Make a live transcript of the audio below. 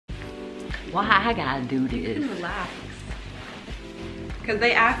Why I gotta do this? You can relax. Because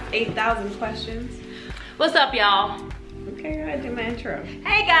they asked 8,000 questions. What's up, y'all? Okay, go ahead, do my intro.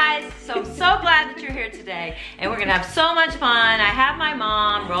 Hey guys, so glad that you're here today, and we're gonna have so much fun. I have my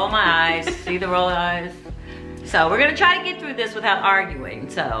mom, roll my eyes, see the roll eyes. So we're gonna try to get through this without arguing.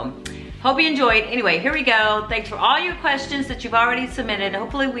 So hope you enjoyed. Anyway, here we go. Thanks for all your questions that you've already submitted.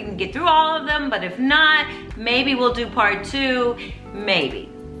 Hopefully we can get through all of them, but if not, maybe we'll do part 2, maybe.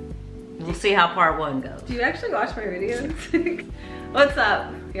 We'll see how part 1 goes. Do you actually watch my videos? What's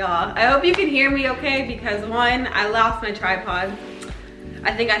up, y'all? I hope you can hear me okay, because one, I lost my tripod.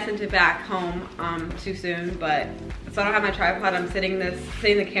 I think I sent it back home too soon, but so I don't have my tripod. I'm sitting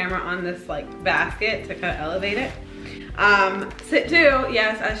the camera on this like basket to kind of elevate it. Sit two,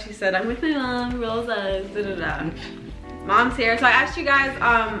 yes, as she said, I'm with my mom, rolls eyes, Mom's here. So I asked you guys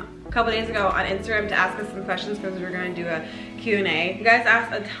a couple days ago on Instagram to ask us some questions because we were gonna do a Q&A. You guys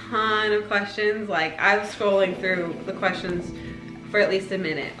asked a ton of questions. Like, I was scrolling through the questions for at least a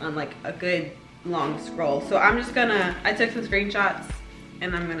minute on like a good long scroll. So I'm just gonna, I took some screenshots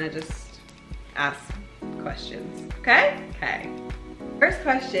and I'm gonna just ask questions, okay? Okay. First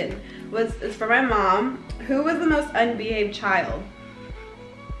question is for my mom. Who was the most unbehaved child?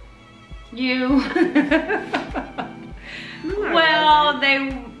 You.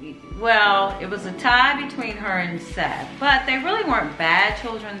 Well, it was a tie between her and Seth, but they really weren't bad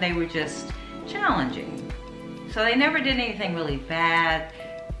children. They were just challenging. So they never did anything really bad.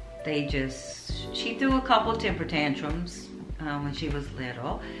 She threw a couple temper tantrums when she was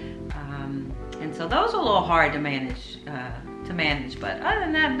little. And so those were a little hard to manage, but other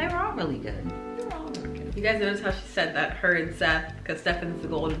than that, they were all really good. You guys notice how she said that, her and Seth, because Stefan's the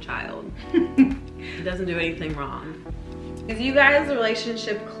golden child. He doesn't do anything wrong. Is you guys'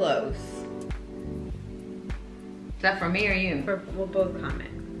 relationship close? Is that for me or you? We'll both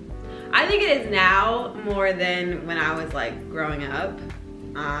comment. I think it is now more than when I was like growing up.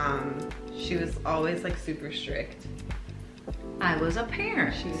 She was always like super strict. I was a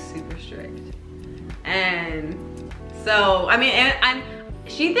parent. She was super strict. And so, I mean,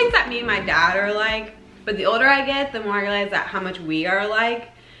 she thinks that me and my dad are alike, but the older I get, the more I realize that how much we are alike.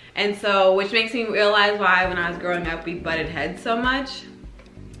 And so, which makes me realize why when I was growing up, we butted heads so much.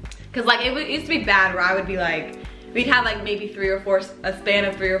 Cause like, it used to be bad where I would be like, we'd have like maybe a span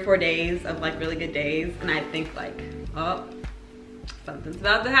of 3 or 4 days of like really good days. And I'd think like, oh, something's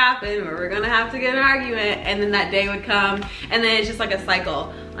about to happen where we're gonna have to get an argument. And then that day would come. And then it's just like a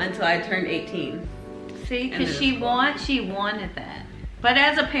cycle until I turned 18. See, cause she wanted that. But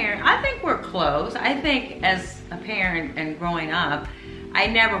as a parent, I think we're close. I think as a parent and growing up, I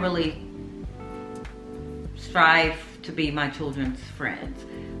never really strive to be my children's friends.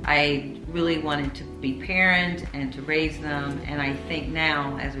 I really wanted to be parent and to raise them. And I think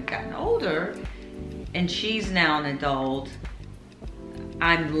now, as we've gotten older, and she's now an adult,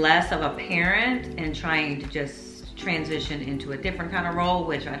 I'm less of a parent and trying to just transition into a different kind of role,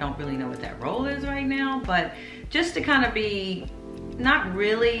 which I don't really know what that role is right now, but just to kind of be not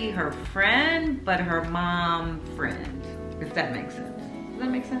really her friend, but her mom friend, if that makes sense. Does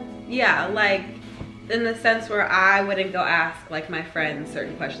that make sense? Yeah, like in the sense where I wouldn't go ask like my friends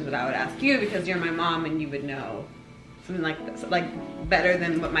certain questions that I would ask you because you're my mom and you would know something like this, like better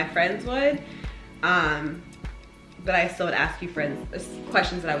than what my friends would. But I still would ask you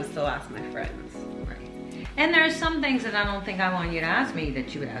questions that I would still ask my friends. Right. And there's some things that I don't think I want you to ask me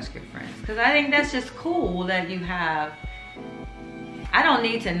that you would ask your friends, because I think that's just cool that you have. I don't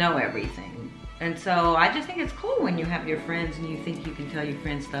need to know everything. And so I just think it's cool when you have your friends and you think you can tell your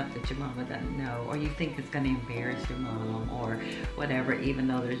friends stuff that your mama doesn't know, or you think it's gonna embarrass your mom or whatever, even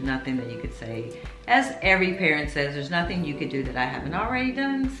though there's nothing that you could say. As every parent says, there's nothing you could do that I haven't already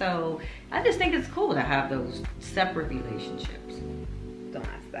done. So I just think it's cool to have those separate relationships. Don't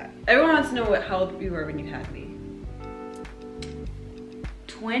ask that. Everyone wants to know how old you were when you had me.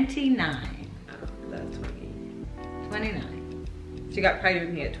 29. Oh, that's 20. 29. So you got pregnant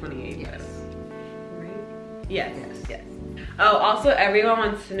with me at 28. Yes. Yes, yes. Oh, also everyone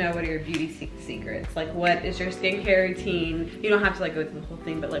wants to know what are your beauty secrets. Like, what is your skincare routine? You don't have to like go through the whole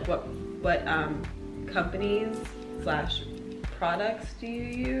thing, but like what companies / products do you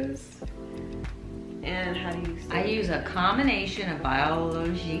use? And how do you I use a combination of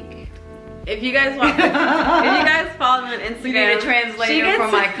Biologique. If you guys want, if you guys follow me on Instagram, you need a translator for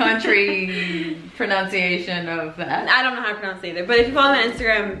my country pronunciation of that. I don't know how to pronounce it either, but if you follow me on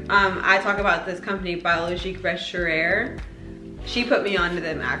Instagram, I talk about this company, Biologique Recherer. She put me onto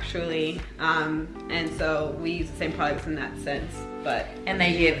them actually, and so we use the same products in that sense. And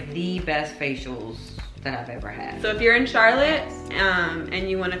they give the best facials that I've ever had. So if you're in Charlotte and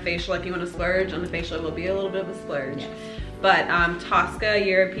you want a facial, like you want to splurge on the facial, it will be a little bit of a splurge. Yes. But Toska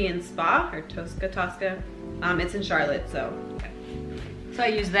European Spa, or Toska, it's in Charlotte, so. So I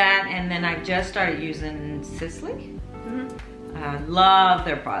use that, and then I just started using Sisley. Love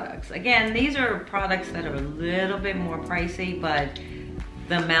their products. Again, these are products that are a little bit more pricey, but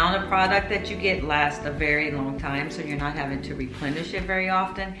the amount of product that you get lasts a very long time, so you're not having to replenish it very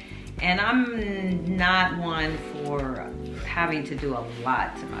often. And I'm not one for having to do a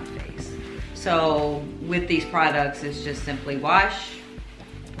lot to my face. So with these products, it's just simply wash,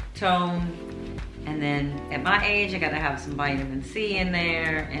 tone, and then at my age, I gotta have some vitamin C in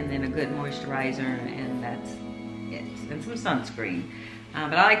there, and then a good moisturizer, and that's it, and some sunscreen.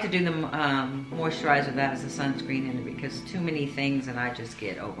 But I like to do the moisturizer that is a sunscreen in it, because too many things and I just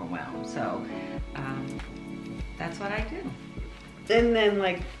get overwhelmed. So that's what I do. And then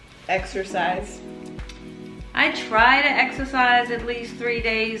like exercise. I try to exercise at least 3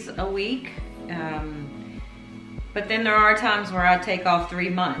 days a week. But then there are times where I take off 3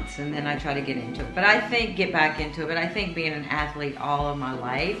 months and then I try to get into it. But I think get back into it. But I think being an athlete all of my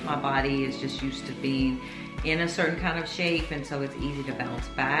life, my body is just used to being in a certain kind of shape, and so it's easy to bounce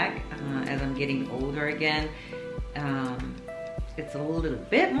back as I'm getting older again. It's a little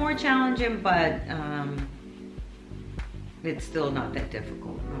bit more challenging, but it's still not that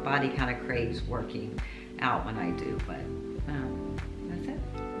difficult. My body kind of craves working out when I do, but that's it.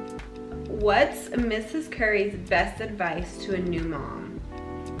 What's Mrs. Curry's best advice to a new mom?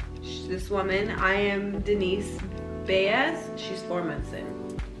 This woman, I am Denise Baez. She's 4 months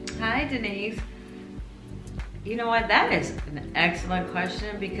in. Hi, Denise. You know what? That is an excellent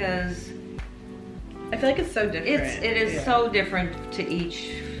question, because I feel like it's so different. It is so different to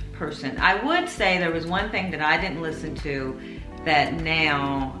each person. I would say there was one thing that I didn't listen to that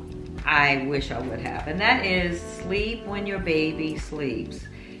now I wish I would have, and that is sleep when your baby sleeps.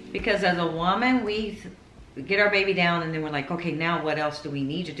 Because as a woman, we get our baby down and then we're like, okay, now what else do we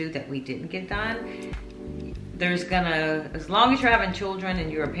need to do that we didn't get done? There's gonna, as long as you're having children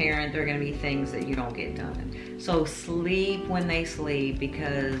and you're a parent, there are gonna be things that you don't get done. So sleep when they sleep,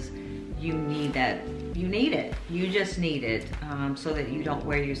 because you need that. You need it. You just need it, so that you don't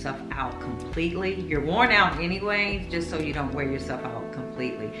wear yourself out completely. You're worn out anyway, just so you don't wear yourself out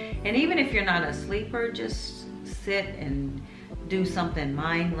completely. And even if you're not a sleeper, just sit and do something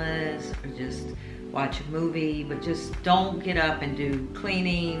mindless, or just watch a movie, but just don't get up and do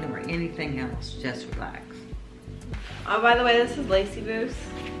cleaning or anything else. Just relax. Oh, by the way, this is Lacey Boos,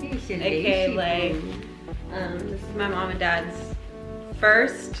 aka Lay. This is my mom and dad's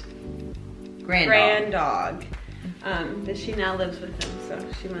first grand dog. That she now lives with him,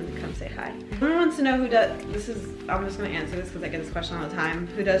 so she wanted to come say hi. Everyone wants to know who does, I'm just gonna answer this because I get this question all the time.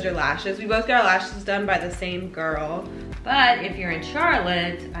 Who does your lashes? We both got our lashes done by the same girl. But if you're in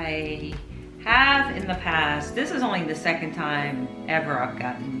Charlotte, I have in the past, this is only the second time ever I've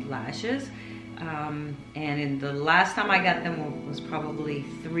gotten lashes. And in the last time I got them was probably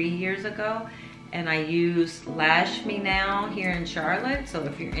 3 years ago. And I use Lash Me Now here in Charlotte. So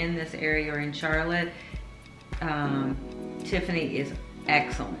if you're in this area or in Charlotte, Tiffany is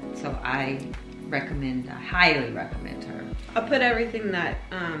excellent. So I highly recommend her. I'll put everything that,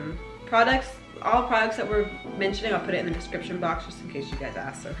 all products that we're mentioning, I'll put it in the description box just in case you guys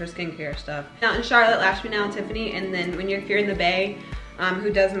ask. So her skincare stuff. Now in Charlotte, Lash Me Now and Tiffany. And then if you're in the Bay,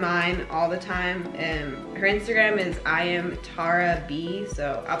 who does mine all the time, her Instagram is I am Tara B,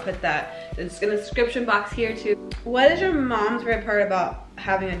 so I'll put that in the description box here too. What is your mom's favorite part about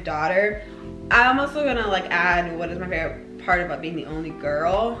having a daughter? I'm also gonna add what is my favorite part about being the only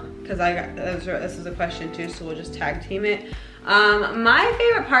girl, because this is a question too, so we'll just tag team it. My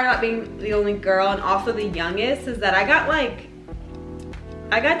favorite part about being the only girl and also the youngest is that I got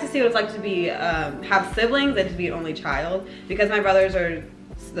to see what it's like to be have siblings and to be an only child, because my brothers are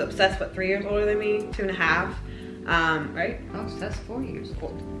that's 3 years older than me, 2.5, right? Oh, so that's 4 years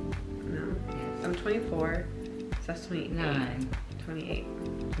old. No, yes. I'm 24, so that's 28. 28.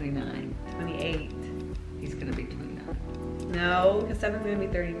 29. 28. He's gonna be 29. No, because Stefan's gonna be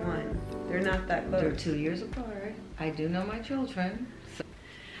 31. They're not that close. They're 2 years apart. I do know my children. So.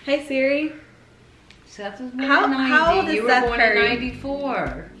 Hey Siri. Seth was born in 90. How old is you Seth were born Curry? in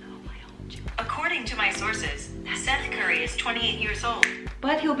 94. According to my sources, Seth Curry is 28 years old.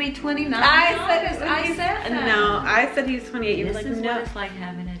 But he'll be 29. I said that. No, I said he was 28. You were like, this is no. what it's like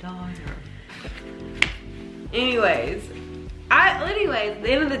having a daughter. Anyways, at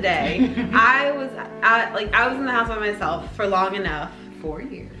the end of the day, I was in the house by myself for long enough 4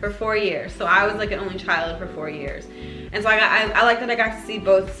 years. For 4 years. So I was like an only child for 4 years. And so I like that I got to see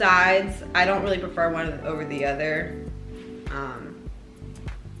both sides. I don't really prefer one over the other.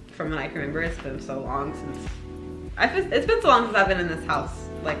 From what I can remember, it's been so long since it's been so long since I've been in this house,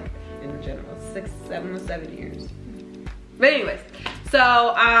 like in general, 7 years. But anyways,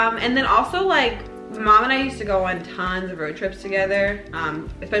 so and then also like Mom and I used to go on tons of road trips together,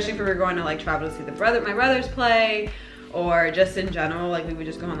 especially if we were going to like travel to see my brothers play, or just in general, like we would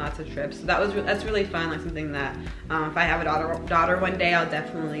just go on lots of trips. So that's really fun, like something that if I have a daughter one day, I'll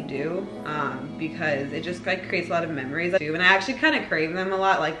definitely do, because it just like creates a lot of memories. And I actually kind of crave them a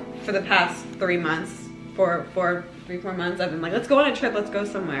lot. Like for the past 3 months, 4 months, I've been like, let's go on a trip, let's go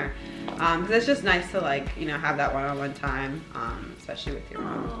somewhere, because it's just nice to like, you know, have that one-on-one time, especially with your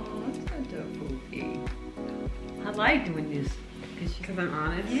mom. Oh, that's so goofy. I like doing this because I'm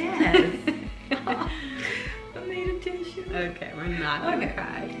honest. Yes. I made a tissue. Okay, we're not gonna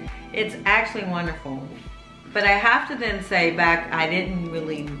cry. It's actually wonderful, but I have to then say back, I didn't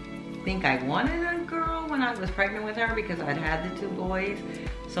really think I wanted a girl when I was pregnant with her, because I'd had the 2 boys.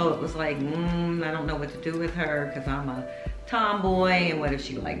 So it was like, I don't know what to do with her, because I'm a tomboy, and what if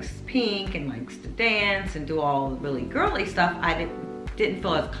she likes pink and likes to dance and do all the really girly stuff. I didn't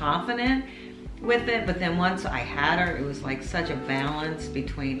feel as confident with it. But then once I had her, it was like such a balance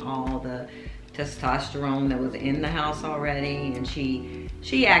between all the testosterone that was in the house already, and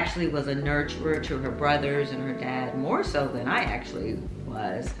she actually was a nurturer to her brothers and her dad, more so than I actually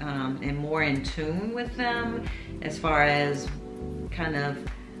was, and more in tune with them as far as kind of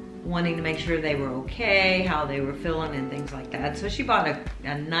wanting to make sure they were okay, how they were feeling and things like that. So she brought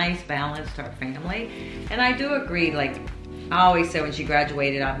a nice balance to our family. And I do agree, like I always say when she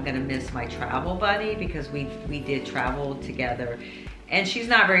graduated, I'm gonna miss my travel buddy, because we did travel together. And she's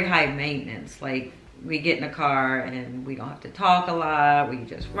not very high maintenance. Like we get in a car and we don't have to talk a lot, we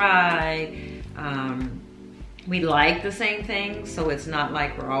just ride. We like the same things, so it's not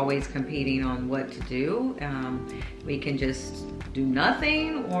like we're always competing on what to do. We can just do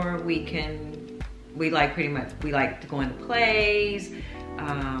nothing, or we like to go into plays,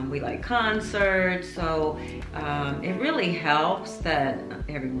 we like concerts, so it really helps that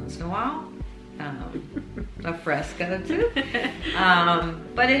every once in a while, a fresco too,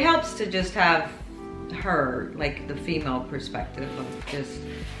 but it helps to just have her, like the female perspective of just,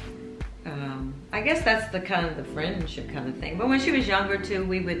 I guess that's the kind of the friendship kind of thing. But when she was younger too,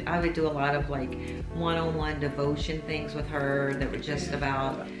 I would do a lot of like one-on-one devotion things with her that were just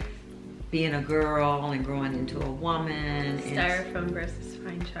about being a girl and growing into a woman. Styrofoam versus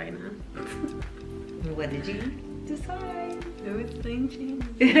fine china. What did you decide? It was plain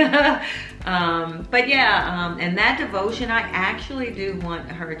china. But yeah, and that devotion, I actually do want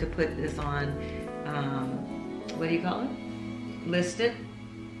her to put this on, what do you call it? List it.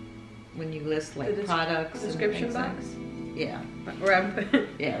 When you list like products, description box. Yeah. Where I'll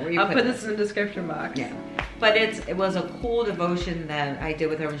put this in the description box. Yeah. But it was a cool devotion that I did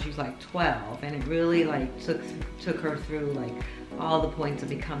with her when she was like 12, and it really like took her through like all the points of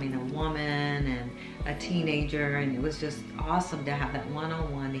becoming a woman and a teenager, and it was just awesome to have that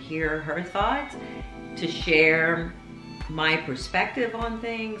one-on-one, to hear her thoughts, to share my perspective on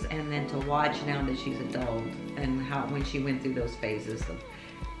things, and then to watch now that she's adult and how when she went through those phases of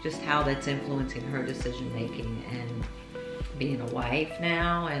just how that's influencing her decision making and being a wife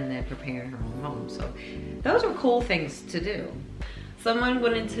now, and then preparing her own home. So those are cool things to do. Someone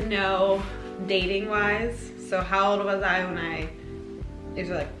wanted to know dating wise. So how old was I when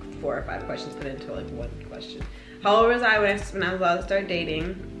these are like 4 or 5 questions put into like one question. How old was I when I was allowed to start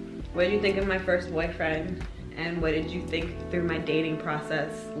dating? What did you think of my first boyfriend? And what did you think through my dating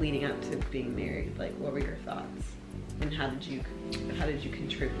process leading up to being married? Like, what were your thoughts? And how did you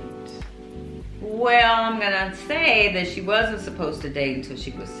contribute? Well, I'm gonna say that she wasn't supposed to date until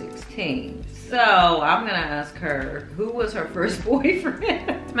she was 16. So I'm gonna ask her, who was her first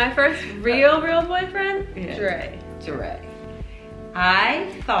boyfriend? My first real boyfriend? Yeah. Jure. I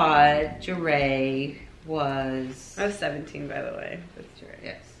thought Jure was... I was 17, by the way. That's Jure.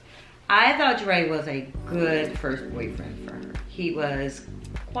 Yes. I thought Jure was a good first boyfriend for her. He was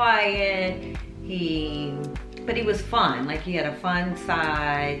quiet, but he was fun. Like, he had a fun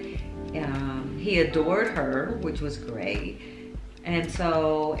side. He adored her, which was great. And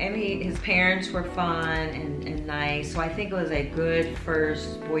so, his parents were fun and nice. So I think it was a good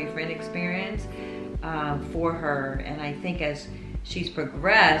first boyfriend experience for her. And I think as she's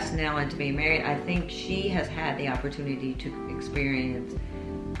progressed now into being married, I think she has had the opportunity to experience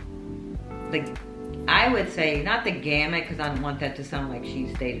like I would say not the gamut, because I don't want that to sound like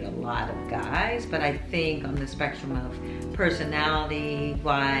she's dated a lot of guys, but I think on the spectrum of personality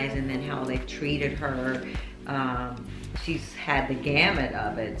wise and then how they've treated her, she's had the gamut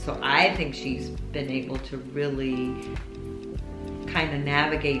of it. So I think she's been able to really kind of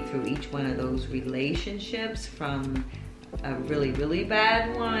navigate through each one of those relationships, from a really, really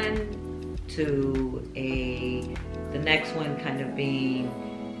bad one to the next one kind of being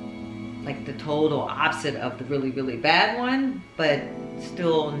like the total opposite of the really, really bad one, but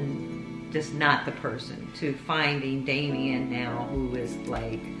still just not the person, to finding Damien now, who is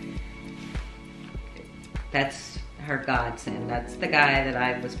like, that's her godsend. That's the guy that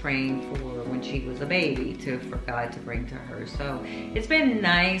I was praying for when she was a baby for God to bring to her. So it's been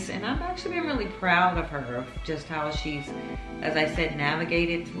nice, and I've actually been really proud of her, of just how she's, as I said,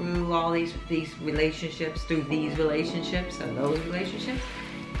 navigated through all these relationships, through these relationships or those relationships,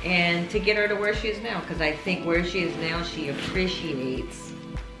 and to get her to where she is now. Because I think where she is now, she appreciates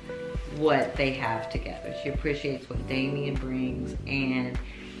what they have together. She appreciates what Damien brings, and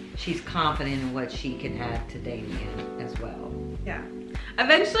she's confident in what she can add to Damien as well. Yeah.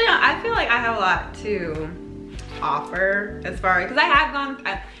 Eventually, I feel like I have a lot to offer as far as, because I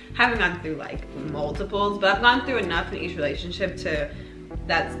haven't gone through like multiples, but I've gone through enough in each relationship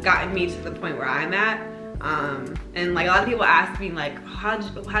that's gotten me to the point where I'm at. And like a lot of people ask me like, how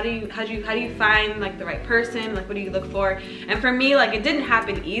do you find like the right person? Like, what do you look for? And for me, like, it didn't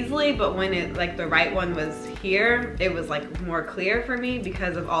happen easily, but when it, like, the right one was here, it was like more clear for me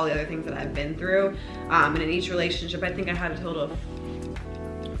because of all the other things that I've been through. And in each relationship, I think I had a total of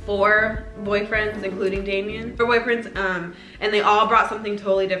 4 boyfriends, including Damien. 4 boyfriends, and they all brought something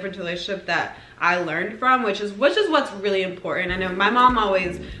totally different to the relationship that I learned from, which is what's really important. I know my mom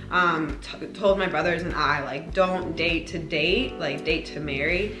always told my brothers and I, like, don't date to date, like date to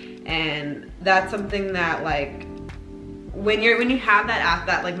marry. And that's something that, like, when you have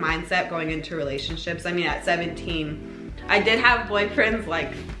that like mindset going into relationships. I mean, at 17, I did have boyfriends.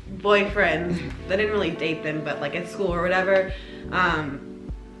 I didn't really date them, but like at school or whatever.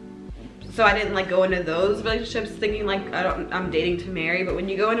 So I didn't like go into those relationships thinking like I'm dating to marry. But when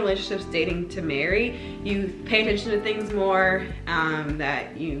you go into relationships dating to marry, you pay attention to things more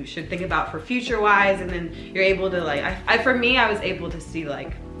that you should think about for future wise, and then you're able to like, for me, I was able to see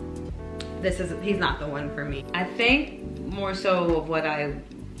like, he's not the one for me. I think more so of what I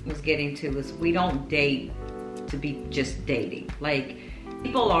was getting to is, we don't date to be just dating. Like,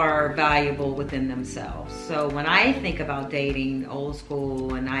 people are valuable within themselves. So when I think about dating old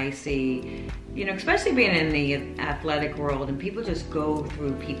school, and I see, you know, especially being in the athletic world, and people just go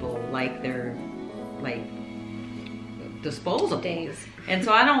through people like they're like disposable. Days. And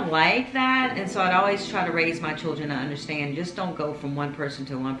so I don't like that. And so I'd always try to raise my children to understand, just don't go from one person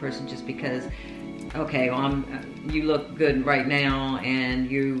to one person just because, okay, well, you look good right now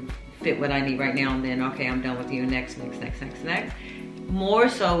and you fit what I need right now, and then, okay, I'm done with you, next. More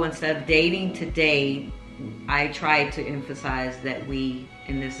so, instead of dating to date, I try to emphasize that we,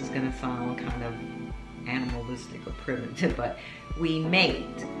 and this is gonna sound kind of animalistic or primitive, but we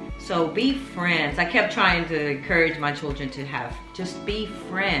mate. So be friends. I kept trying to encourage my children to just be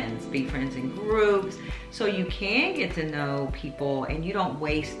friends in groups, so you can get to know people and you don't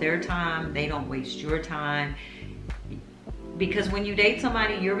waste their time, they don't waste your time. Because when you date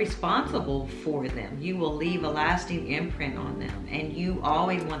somebody, you're responsible for them. You will leave a lasting imprint on them, and you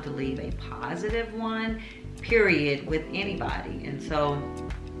always want to leave a positive one, period, with anybody. And so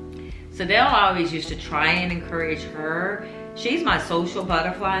Sydel always used to try and encourage her. She's my social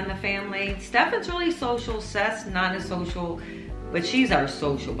butterfly in the family. Stefan's really social. Seth's not as social, but she's our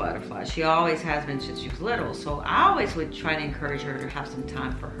social butterfly. She always has been since she was little. So I always would try to encourage her to have some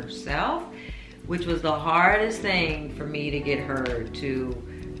time for herself, which was the hardest thing for me to get her to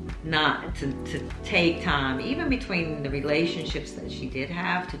not to take time, even between the relationships that she did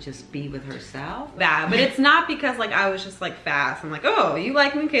have, to just be with herself. Bad, but it's not because like I was just like fast. I'm like, oh, you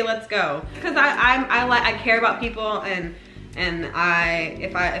like me? Okay, let's go. Because I care about people, and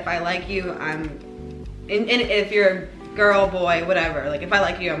if I like you, and if you're a girl, boy, whatever, like if I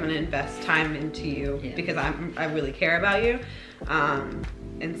like you, I'm gonna invest time into you, yeah, because I really care about you.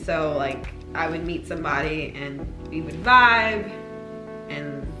 And so like, I would meet somebody and we would vibe,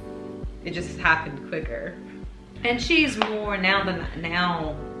 and it just happened quicker. And she's more, now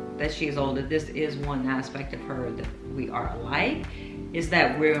that she's older, this is one aspect of her that we are alike, is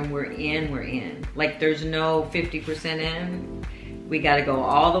that when we're in. Like, there's no 50% in. We gotta go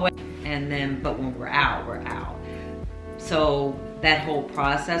all the way, and then, but when we're out, we're out. So that whole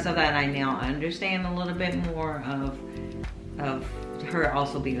process of that, I now understand a little bit more of her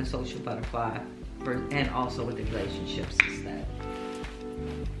also being a social butterfly and also with the relationships is that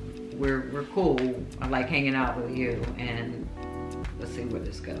we're cool. I like hanging out with you, and let's see where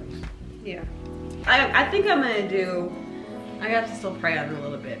this goes. Yeah. I think I'm gonna do, I have to still pray on it a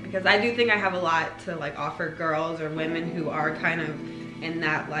little bit, because I do think I have a lot to like offer girls or women who are kind of in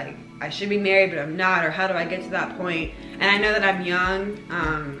that like, I should be married but I'm not, or how do I get to that point? And I know that I'm young,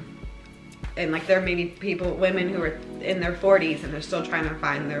 and like there may be women who are in their 40s and they're still trying to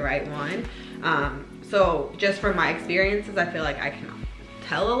find the right one. So just from my experiences, I feel like I can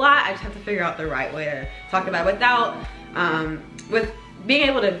tell a lot. I just have to figure out the right way to talk about it without, with being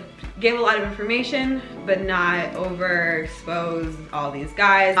able to give a lot of information, but not overexpose all these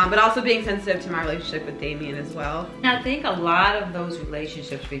guys, but also being sensitive to my relationship with Damien as well. I think a lot of those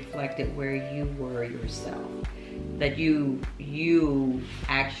relationships reflected where you were yourself, that you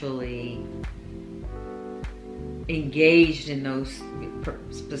actually engaged in those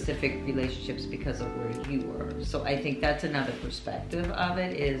specific relationships because of where you were. So I think that's another perspective of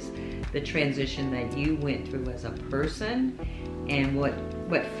it, is the transition that you went through as a person, and what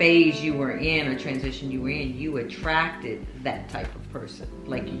phase you were in or transition you were in. You attracted that type of person.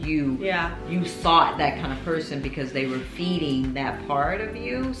 Like you sought that kind of person because they were feeding that part of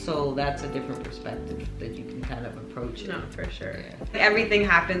you. So that's a different perspective that you can kind of approach it. No, for sure. Yeah. Everything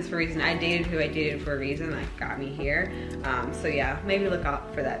happens for a reason. I dated who I dated for a reason that got me here. So yeah, maybe look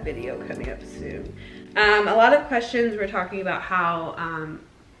out for that video coming up soon. A lot of questions were talking about how,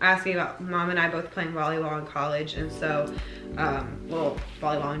 asking about Mom and I both playing volleyball in college, and so, well,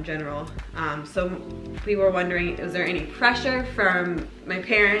 volleyball in general. So people were wondering, is there any pressure from my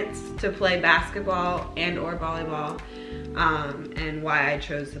parents to play basketball and or volleyball, and why I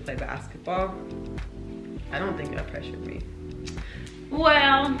chose to play basketball? I don't think that pressured me.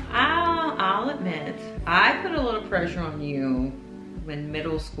 Well, I'll admit, I put a little pressure on you when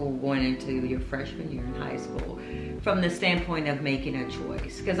middle school, going into your freshman year in high school, from the standpoint of making a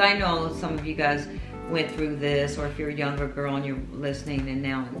choice. Because I know some of you guys went through this, or if you're a younger girl and you're listening, and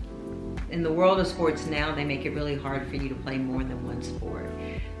now in the world of sports now, they make it really hard for you to play more than one sport.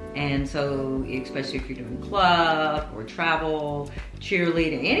 And so, especially if you're doing club or travel,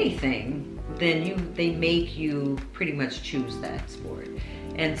 cheerleading, anything, then they make you pretty much choose that sport.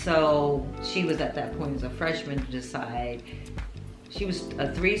 And so she was at that point as a freshman to decide. She was a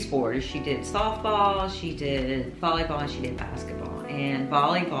 3-sporter. She did softball, she did volleyball, and she did basketball. And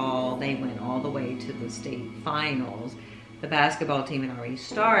volleyball, they went all the way to the state finals. The basketball team had already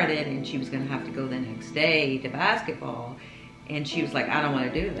started, and she was gonna have to go the next day to basketball. And she was like, I don't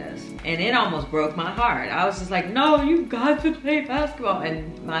wanna do this. And it almost broke my heart. I was just like, no, you've got to play basketball.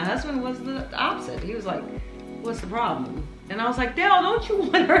 And my husband was the opposite. He was like, what's the problem? And I was like, Dale, don't you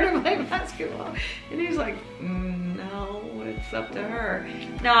want her to play basketball? And he was like, no, it's up to her.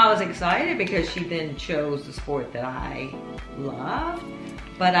 No, I was excited because she then chose the sport that I loved,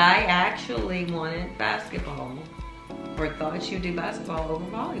 but I actually wanted basketball, or thought she would do basketball over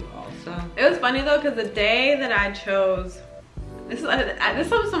volleyball. So it was funny though, because the day that I chose, this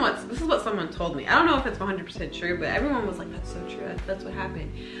is what someone told me. I don't know if it's 100% true, but everyone was like, that's so true, that's what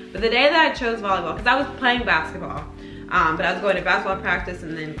happened. But the day that I chose volleyball, because I was playing basketball, but I was going to basketball practice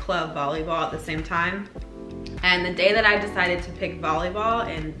and then club volleyball at the same time. And the day that I decided to pick volleyball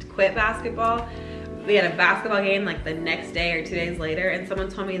and quit basketball, we had a basketball game like the next day or 2 days later, and someone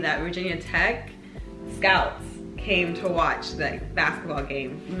told me that Virginia Tech scouts came to watch that basketball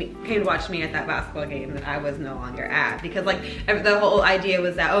game, came to watch me at that basketball game that I was no longer at, because like the whole idea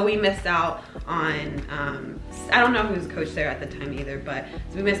was that, oh, we missed out on, I don't know who was coach there at the time either, but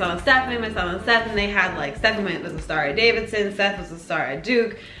so we missed out on Steph, and they had like, Steph was a star at Davidson, Seth was a star at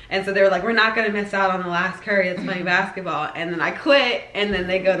Duke, and so they were like, we're not gonna miss out on the last Curry that's playing basketball. And then I quit, and then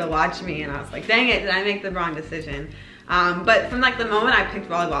they go to watch me, and I was like, dang it, did I make the wrong decision? But from like the moment I picked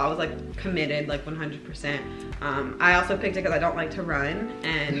volleyball, I was like committed, like 100%. I also picked it because I don't like to run,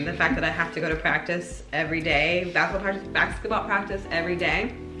 and the fact that I have to go to practice every day, basketball practice every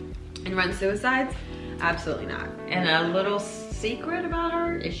day, and run suicides, absolutely not. And a little secret about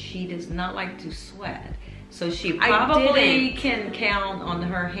her is she does not like to sweat. So she probably can count on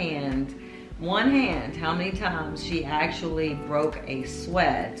her hand, one hand, how many times she actually broke a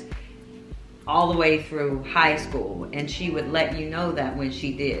sweat all the way through high school, and she would let you know that when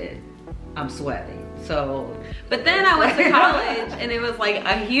she did. I'm sweating. So, but then I went to college, and it was like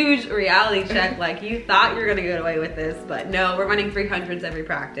a huge reality check. Like, you thought you were gonna get away with this, but no, we're running 300s every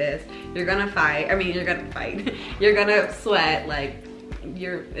practice. You're gonna fight. I mean, you're gonna fight. You're gonna sweat. Like,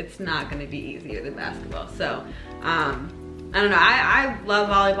 it's not gonna be easier than basketball. So, I don't know. I love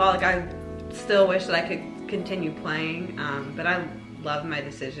volleyball. Like, I still wish that I could continue playing, but I love my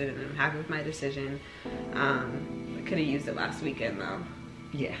decision and I'm happy with my decision. I could have used it last weekend though.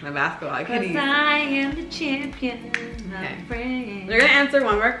 Yeah. My basketball, I could have used it. I am the champion, my friend. We're gonna answer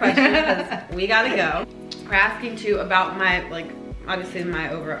one more question because we gotta go. We're asking too about my, like, obviously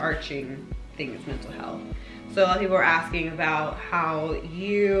my overarching thing is mental health. So a lot of people are asking about how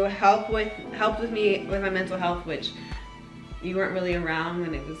you helped with me with my mental health, which you weren't really around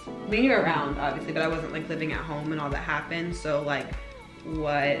when it was, I mean, you were around obviously, but I wasn't like living at home and all that happened. So like,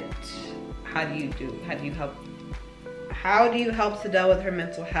 how do you help Sydel with her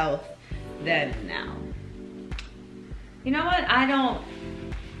mental health then and now? You know what? I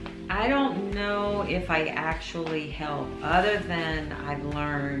don't know if I actually help, other than I've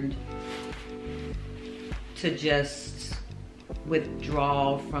learned to just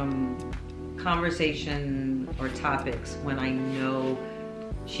withdraw from conversation or topics when I know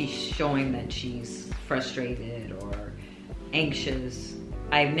she's showing that she's frustrated or anxious.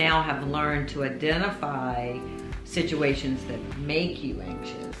 I now have learned to identify situations that make you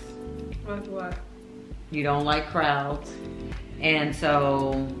anxious. What? You don't like crowds. And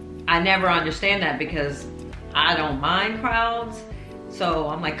so I never understand that because I don't mind crowds. So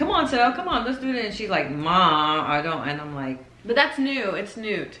I'm like, come on, Sydel, come on, let's do it. And she's like, Ma, I don't. And I'm like, but that's new. It's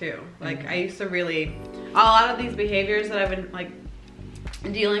new too. Like I used to really, a lot of these behaviors that I've been like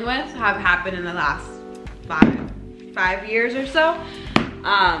dealing with have happened in the last five years or so.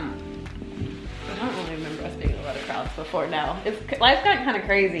 I don't really remember us being in a lot of crowds before now. Life's gotten kind of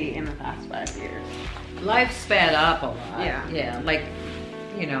crazy in the past 5 years. life sped up a lot. Yeah. Yeah, like,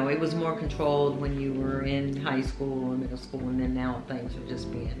 you know, it was more controlled when you were in high school and middle school, and then now things are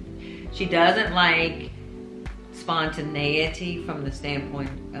just being, she doesn't like spontaneity from the standpoint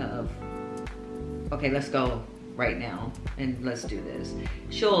of, okay, let's go right now and let's do this.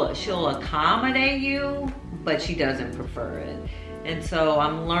 She'll accommodate you, but she doesn't prefer it. And so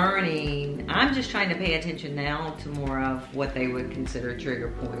I'm learning, I'm just trying to pay attention now to more of what they would consider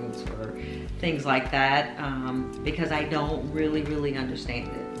trigger points or things like that, because I don't really understand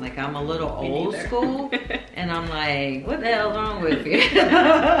it. Like, I'm a little old school, and I'm like, what the hell's wrong with you?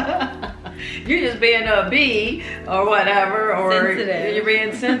 You're just being a bee or whatever, or sensitive. You're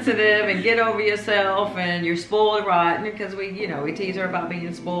being sensitive and get over yourself, and you're spoiled rotten, because we tease her about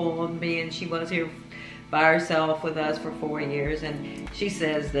being spoiled and she was here by herself with us for 4 years, and she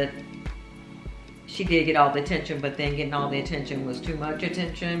says that she did get all the attention, but then getting all the attention was too much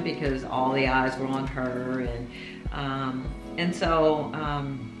attention because all the eyes were on her, and so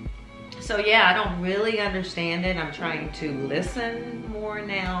yeah, I don't really understand it. I'm trying to listen more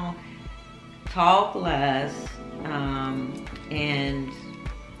now, talk less, and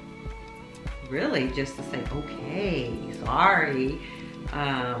really just to say, okay, sorry,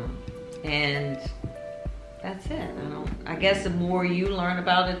 and that's it. I guess the more you learn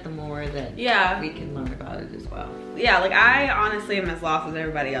about it, the more that we can learn about it as well. Yeah, like I honestly am as lost as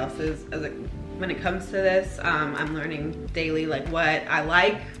everybody else is when it comes to this. I'm learning daily like what I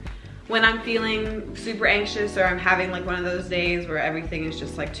like when I'm feeling super anxious, or I'm having like one of those days where everything is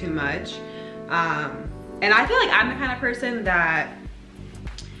just like too much. And I feel like I'm the kind of person that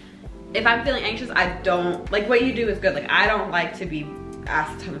if I'm feeling anxious, I don't, like what you do is good. Like I don't like to be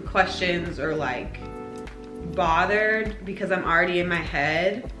asked a ton of questions or like bothered because I'm already in my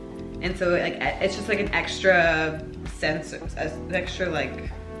head, and so like it's just like an extra sense, an extra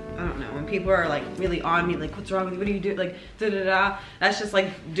like, I don't know, when people are like really on me, like what's wrong with you, what do you do, like da da da, that's just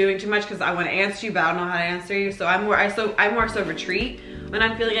like doing too much because I want to answer you but I don't know how to answer you. So I more so retreat when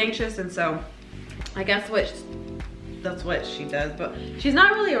I'm feeling anxious, and so I guess that's what she does. But she's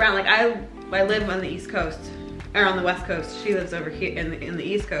not really around. Like I live on the East Coast, or on the West Coast. She lives over here in the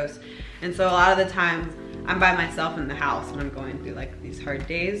East Coast, and so a lot of the times I'm by myself in the house when I'm going through like these hard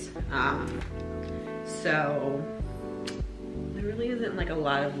days. So there really isn't like a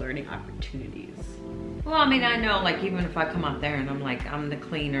lot of learning opportunities. Well, I mean, I know, like, even if I come out there and I'm like, I'm the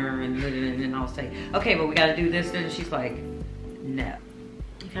cleaner, and I'll say, okay, but we got to do this, and she's like, no.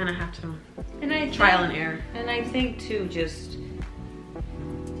 You kind of have to, and I trial and error. And I think too, just,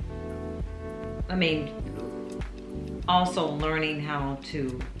 I mean, also learning how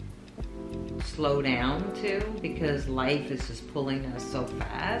to slow down too, because life is just pulling us so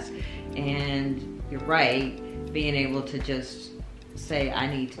fast. And you're right, being able to just say, I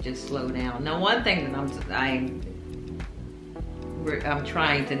need to just slow down. Now, one thing that I'm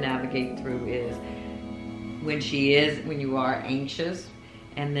trying to navigate through is when you are anxious,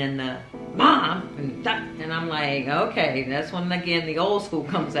 and then the mom, and I'm like, okay, that's when again the old school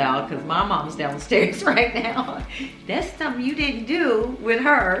comes out, because my mom's downstairs right now. That's something you didn't do with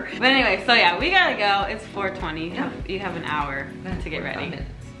her. But anyway, so yeah, we gotta go. It's 4:20. You have an hour to get ready.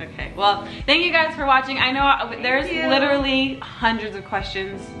 Minutes. Okay, well, thank you guys for watching. I know there's literally hundreds of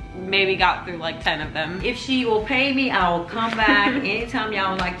questions. Maybe got through like 10 of them. If she will pay me, I will come back anytime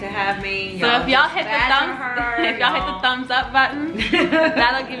y'all would like to have me. So if y'all hit the thumbs up button,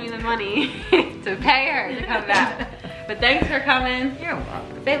 that'll give me the money to pay her to come back. But thanks for coming. You're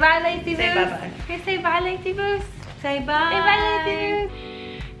welcome. Say bye, Lacy Boots. Say bye-bye. Okay, say bye, Lacy Boots. Say bye. Say bye, Lacy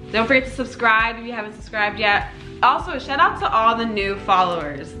Boots. Don't forget to subscribe if you haven't subscribed yet. Also, shout out to all the new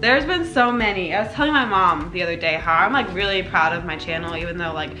followers. There's been so many. I was telling my mom the other day how I'm like really proud of my channel, even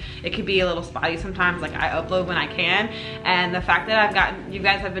though like it could be a little spotty sometimes. Like I upload when I can, and the fact that I've gotten, you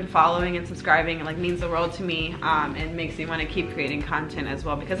guys have been following and subscribing, and like means the world to me, and makes me want to keep creating content as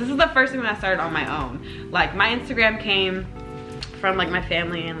well, because this is the first thing that I started on my own. Like my Instagram came from like my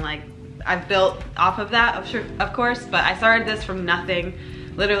family, and like I've built off of that, of course, but I started this from nothing,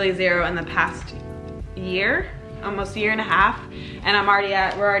 literally zero in the past year. Almost a year and a half, and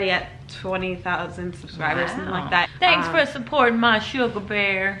we're already at 20,000 subscribers, something like that. Thanks for supporting my sugar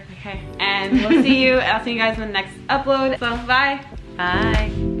bear. Okay, and we'll see you. I'll see you guys in the next upload. So bye.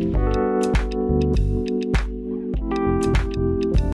 Bye.